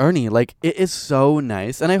 walking with Ernie, like, it is so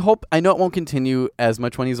nice. And I know it won't continue as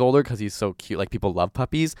much when he's older because he's so cute. Like, people love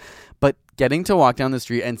puppies. But getting to walk down the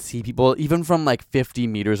street and see people, even from, like, 50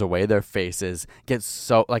 meters away, their faces get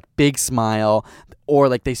so, like, big smile. Or,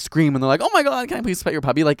 like, they scream and they're like, oh, my God, can I please pet your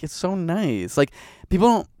puppy? Like, it's so nice. Like, people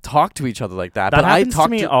don't talk to each other like that. That but happens I talk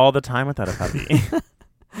to me all the time without a puppy.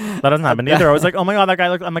 That doesn't happen either. I was like, oh my God, that guy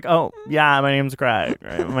looks. I'm like, oh yeah, my name's Greg.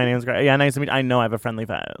 Right? My name's Greg. Yeah, nice to meet you. I know I have a friendly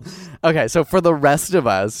face. Okay, so for the rest of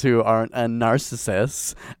us who aren't a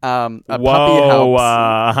narcissist, a puppy Whoa,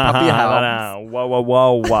 helps. Puppy helps.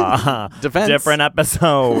 Whoa. Defense. Different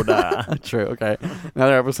episode. True. Okay,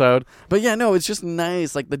 another episode. But yeah, no, it's just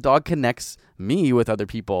nice. Like the dog connects me with other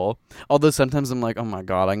people. Although sometimes I'm like, oh my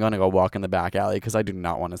God, I'm gonna go walk in the back alley because I do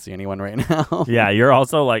not want to see anyone right now. Yeah, you're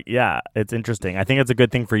also like, yeah, it's interesting. I think it's a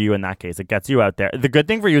good thing for you in that case. It gets you out there. The good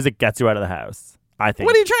thing for you is it gets you out of the house, I think.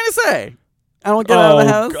 What are you trying to say? I don't get out of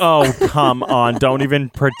the house? Oh, come on. Don't even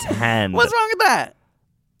pretend. What's wrong with that?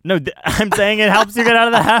 No, I'm saying it helps you get out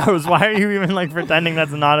of the house. Why are you even like pretending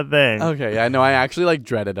that's not a thing? Okay, yeah, no, I actually like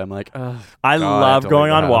dread it. I'm like, oh, I God, love I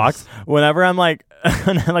going leave on the walks. house. Whenever I'm like,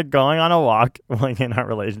 like going on a walk, like in our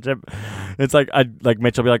relationship, it's like,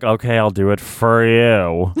 Mitch will be like, okay, I'll do it for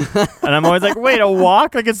you. And I'm always like, wait, a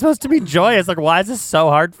walk? Like it's supposed to be joyous. Like, why is this so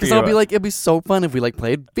hard for you? Because I'll be like, it'd be so fun if we like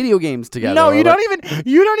played video games together. No, or, you like-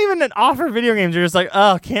 don't even offer video games. You're just like,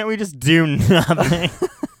 oh, can't we just do nothing?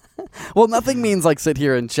 Well, nothing means like sit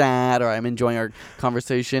here and chat or I'm enjoying our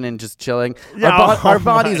conversation and just chilling. Yeah, Our oh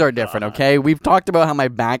bodies my are different, okay? We've talked about how my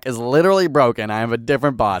back is literally broken. I have a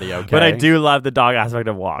different body, okay? But I do love the dog aspect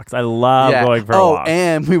of walks. I love going for a walk.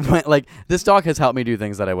 And we went like this dog has helped me do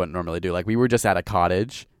things that I wouldn't normally do. Like we were just at a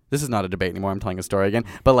cottage. This is not a debate anymore. I'm telling a story again.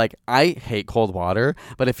 But like I hate cold water.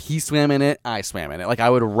 But if he swam in it, I swam in it. Like I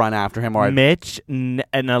would run after him or I'd Mitch in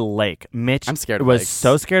a lake. Mitch I'm scared of was lakes.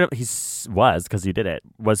 so scared of was because you did it.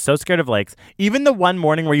 Was so scared of lakes. Even the one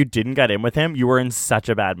morning where you didn't get in with him, you were in such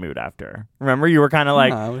a bad mood after. Remember, you were kind of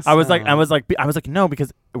like, Yeah, I was like, no,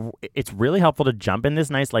 because it's really helpful to jump in this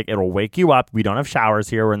nice lake. It'll wake you up. We don't have showers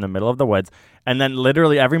here. We're in the middle of the woods. And then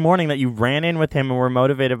literally every morning that you ran in with him and were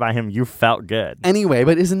motivated by him, you felt good. Anyway,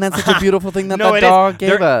 but isn't that such a beautiful thing that No, that it is. dog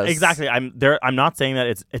gave us? Exactly. I'm not saying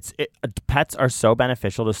that pets are so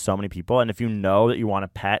beneficial to so many people, and if you know that you want a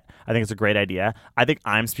pet, I think it's a great idea. I think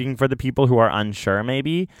I'm speaking for the people who are unsure,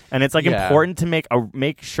 maybe, and it's like Yeah. important to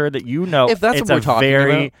make sure that you know If that's it's what we're a talking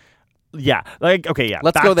very about. Yeah, like okay, yeah.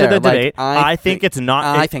 Let's Back go there. to the Like, debate. I think it's not.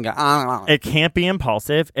 I think It can't be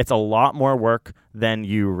impulsive. It's a lot more work than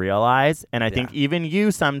you realize. And I think even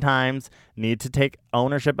you sometimes need to take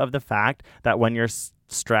ownership of the fact that when you're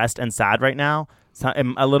stressed and sad right now,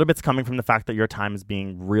 a little bit's coming from the fact that your time is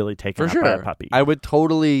being really taken For up by a sure. puppy. I would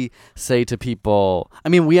totally say to people, I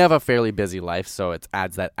mean, we have a fairly busy life, so it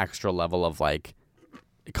adds that extra level of like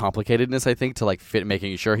complicatedness, I think, to like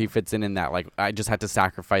making sure he fits in that like I just had to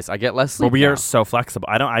sacrifice. I get less sleep. But we now. are so flexible.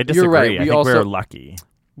 I disagree. You're right. I think we're lucky.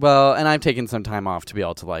 Well, and I've taken some time off to be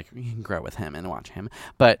able to like grow with him and watch him.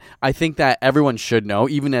 But I think that everyone should know,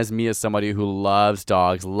 even as me as somebody who loves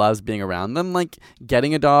dogs, loves being around them, like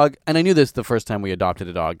getting a dog. And I knew this the first time we adopted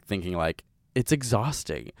a dog, thinking like it's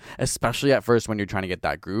exhausting, especially at first when you're trying to get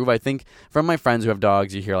that groove. I think from my friends who have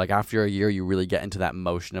dogs, you hear like after a year, you really get into that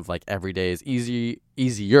motion of like every day is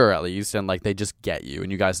easier at least. And like they just get you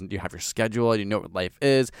and you have your schedule and you know what life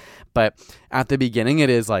is. But at the beginning, it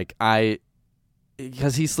is like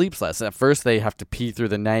because he sleeps less. At first, they have to pee through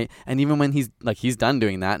the night, and even when he's done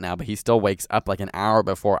doing that now, but he still wakes up like an hour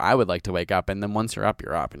before I would like to wake up. And then once you're up,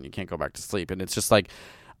 and you can't go back to sleep. And it's just like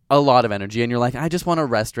a lot of energy. And you're like, I just want to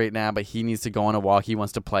rest right now, but he needs to go on a walk. He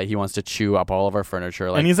wants to play. He wants to chew up all of our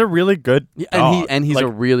furniture. Like, And he's a really good dog. and he's Like,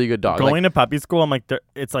 a really good dog. Going to puppy school, I'm like,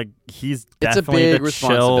 it's like he's definitely big the chill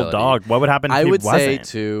responsibility. dog. What would happen if I he would say wasn't?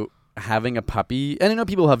 too, having a puppy, and I know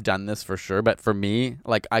people have done this for sure, but for me,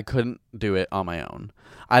 like I couldn't do it on my own.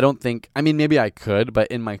 I don't think, I mean, maybe I could, but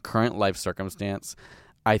in my current life circumstance,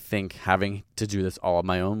 I think having to do this all on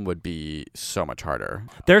my own would be so much harder.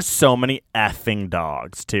 There's so many effing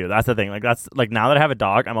dogs too. That's the thing. Like that's like now that I have a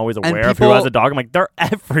dog, I'm always And aware of who people- has a dog. I'm like, they're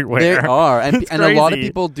everywhere. They are, and It's a lot of crazy.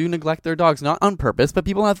 people do neglect their dogs, not on purpose, but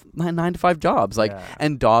people have 9 to 5 jobs. Like, Yeah.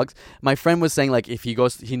 and dogs. My friend was saying like if he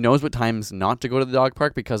goes, he knows what times not to go to the dog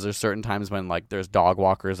park because there's certain times when like there's dog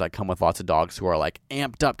walkers that come with lots of dogs who are like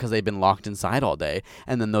amped up because they've been locked inside all day,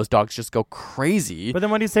 and then those dogs just go crazy. But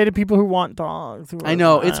then what do you say to people who want dogs? I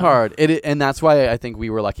know it's hard. And that's why I think we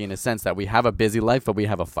were lucky in a sense that we have a busy life, but we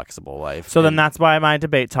have a flexible life. So then And that's why my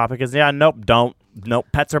debate topic is nope,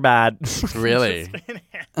 pets are bad. really.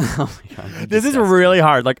 Oh my God, you're This is disgusting. really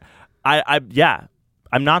hard. Like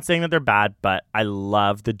I'm not saying that they're bad, but I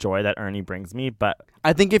love the joy that Ernie brings me. But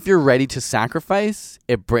I think if you're ready to sacrifice,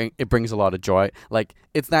 it brings a lot of joy. Like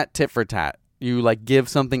it's that tit for tat. You like give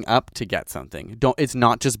something up to get something. It's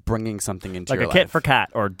not just bringing something into like your a life. kit for cat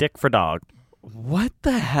or dick for dog. What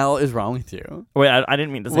the hell is wrong with you? Wait, I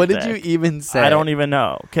didn't mean to say What did dick. you even say? I don't even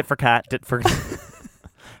know. Kit for cat, dit for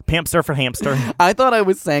Hamster for hamster. I thought I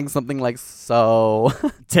was saying something like so.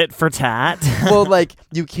 Tit for tat. Well, like,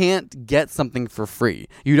 you can't get something for free.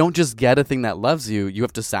 You don't just get a thing that loves you. You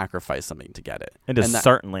have to sacrifice something to get it. It is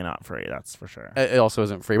certainly not free, that's for sure. It also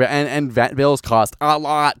isn't free. But and vet bills cost a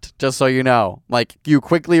lot, just so you know. Like, you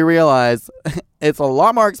quickly realize it's a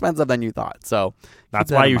lot more expensive than you thought. So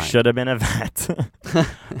that's why you should have been a vet.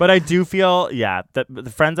 But I do feel, that the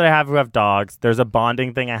friends that I have who have dogs, there's a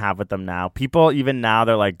bonding thing I have with them now. People, even now,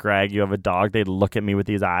 they're like, Greg, you have a dog. They look at me with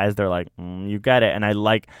these eyes. They're like, you get it. And I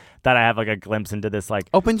like that I have like a glimpse into this like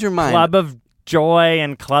opens your mind. Club of joy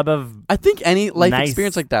and club of I think any life nice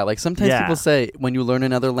experience like that, like sometimes people say when you learn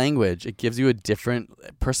another language, it gives you a different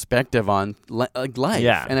perspective on life.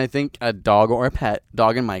 Yeah. And I think a dog or a pet,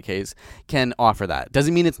 dog in my case, can offer that.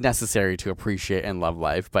 Doesn't mean it's necessary to appreciate and love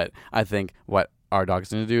life, but I think what our dog's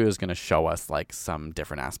going to do is going to show us like some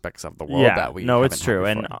different aspects of the world that we no, it's haven't true.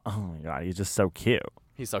 had And before. oh my God, he's just so cute.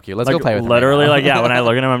 He's so cute. Let's like, go play with him. Literally, right now. when I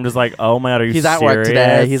look at him, I'm just like, oh my God, are you He's serious? at work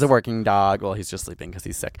today. He's a working dog. Well, he's just sleeping because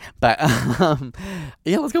he's sick. But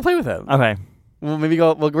yeah, let's go play with him. Okay. Well, maybe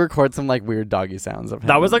we'll record some like weird doggy sounds of him.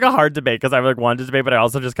 That was like a hard debate because I like wanted to debate, but I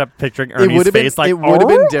also just kept picturing Ernie's face. It would have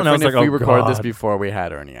been different if like, we recorded this before we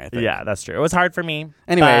had Ernie, I think. Yeah, that's true. It was hard for me.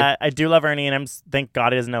 Anyway. But I do love Ernie, and thank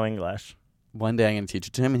God he doesn't know English. One day I'm going to teach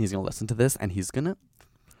it to him, and he's going to listen to this, and he's going to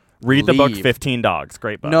read the book 15 Dogs.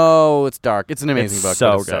 Great book. No, it's dark. It's an amazing book,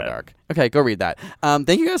 so but it's so good. dark. Okay, go read that.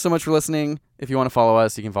 Thank you guys so much for listening. If you want to follow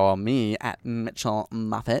us, you can follow me at Mitchell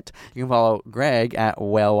Muffet. You can follow Greg at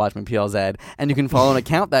Whale Watch Me PLZ. And you can follow an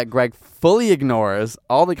account that Greg fully ignores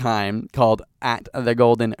all the time called at The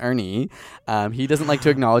Golden Ernie. He doesn't like to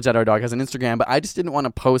acknowledge that our dog has an Instagram, but I just didn't want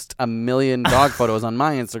to post a million dog photos on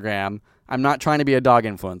my Instagram. I'm not trying to be a dog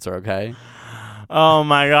influencer, okay? Oh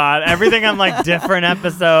my God. Everything I'm like, different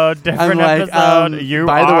episode. By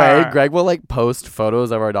the way, Greg will like post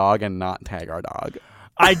photos of our dog and not tag our dog.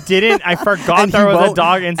 I didn't. I forgot there was a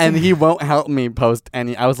dog. And he won't help me post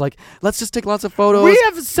any. I was like, let's just take lots of photos. We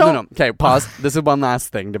have so... No. Okay, pause. This is one last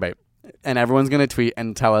thing, debate. And everyone's going to tweet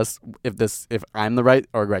and tell us if I'm the right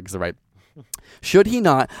or Greg's the right. Should he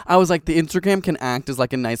not? I was like, the Instagram can act as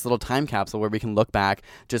like a nice little time capsule where we can look back.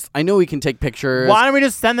 I know we can take pictures. Why don't we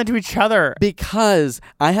just send them to each other? Because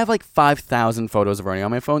I have like 5,000 photos of Ernie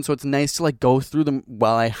on my phone, so it's nice to like go through them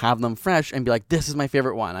while I have them fresh and be like, this is my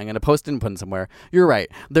favorite one. I'm going to post it and put it somewhere. You're right.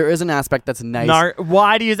 There is an aspect that's nice.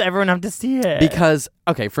 Why does everyone have to see it? Because,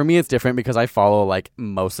 okay, for me it's different because I follow like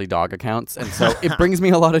mostly dog accounts, and so it brings me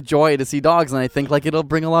a lot of joy to see dogs, and I think like it'll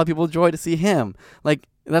bring a lot of people joy to see him. Like,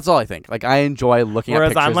 that's all I think. Like, I enjoy looking at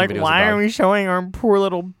pictures I'm like, and videos why of are we showing our poor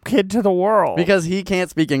little kid to the world? Because he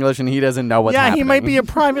can't speak English and he doesn't know what's happening. Yeah, he might be a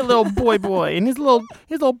private little boy, and his little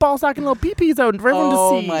ball sack and little pee-pee's out for everyone to see.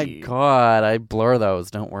 Oh my God, I blur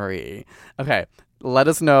those. Don't worry. Okay. Let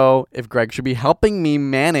us know if Greg should be helping me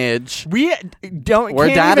manage. We can't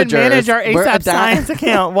even manage our ASAP Science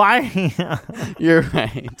account. Why? You're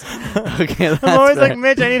right. Okay, that's I'm always right. like,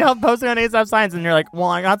 Mitch, I need help posting on ASAP Science, and you're like, well,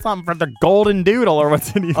 I got something for the Golden Doodle, or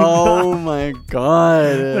what's it even? Oh my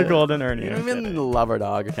God, the Golden Ernie. You don't even love our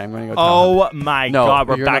dog. Okay, I'm going to go. Tell him. My God,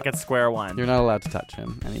 we're back at square one. You're not allowed to touch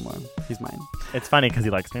him anymore. He's mine. It's funny because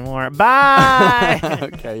he likes me more. Bye.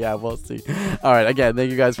 Okay, yeah, we'll see. All right, again,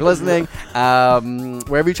 thank you guys for listening.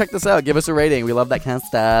 Wherever you check this out, give us a rating. We love that kind of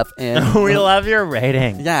stuff. And we love your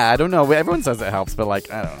rating. Yeah, I don't know. Everyone says it helps, but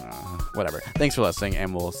like, I don't know. Whatever. Thanks for listening,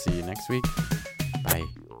 and we'll see you next week. Bye.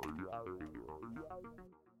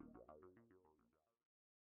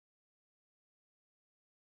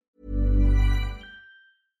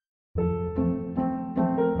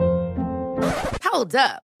 Hold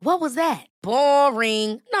up. What was that?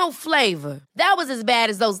 Boring. No flavor. That was as bad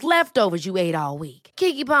as those leftovers you ate all week.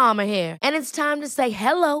 Keke Palmer here, and it's time to say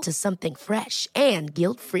hello to something fresh and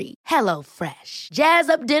guilt-free. Hello Fresh. Jazz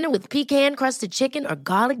up dinner with pecan-crusted chicken or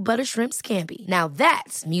garlic butter shrimp scampi. Now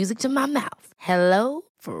that's music to my mouth. Hello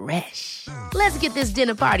Fresh. Let's get this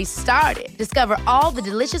dinner party started. Discover all the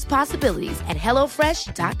delicious possibilities at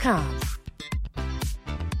hellofresh.com.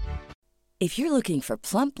 If you're looking for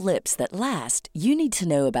plump lips that last, you need to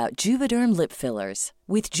know about Juvederm lip fillers.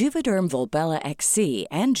 With Juvederm Volbella XC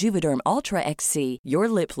and Juvederm Ultra XC, your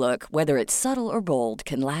lip look, whether it's subtle or bold,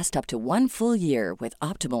 can last up to 1 full year with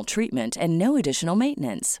optimal treatment and no additional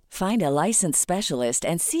maintenance. Find a licensed specialist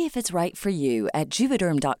and see if it's right for you at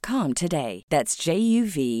Juvederm.com today. That's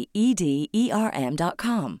JUVEDERM.com.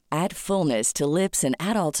 Add fullness to lips in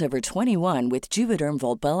adults over 21 with Juvederm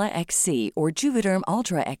Volbella XC or Juvederm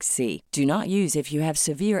Ultra XC. Do not use if you have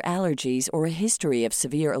severe allergies or a history of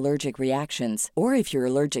severe allergic reactions, or if you're you're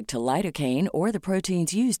allergic to lidocaine or the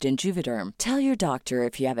proteins used in Juvederm. Tell your doctor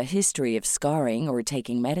if you have a history of scarring or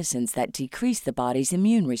taking medicines that decrease the body's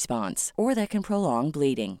immune response or that can prolong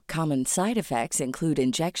bleeding. Common side effects include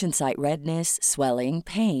injection site redness, swelling,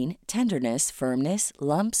 pain, tenderness, firmness,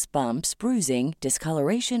 lumps, bumps, bruising,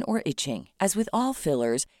 discoloration, or itching. As with all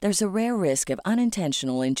fillers, there's a rare risk of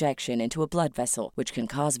unintentional injection into a blood vessel, which can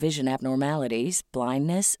cause vision abnormalities,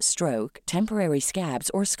 blindness, stroke, temporary scabs,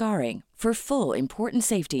 or scarring. For full, important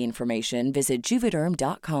safety information, visit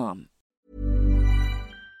Juvederm.com.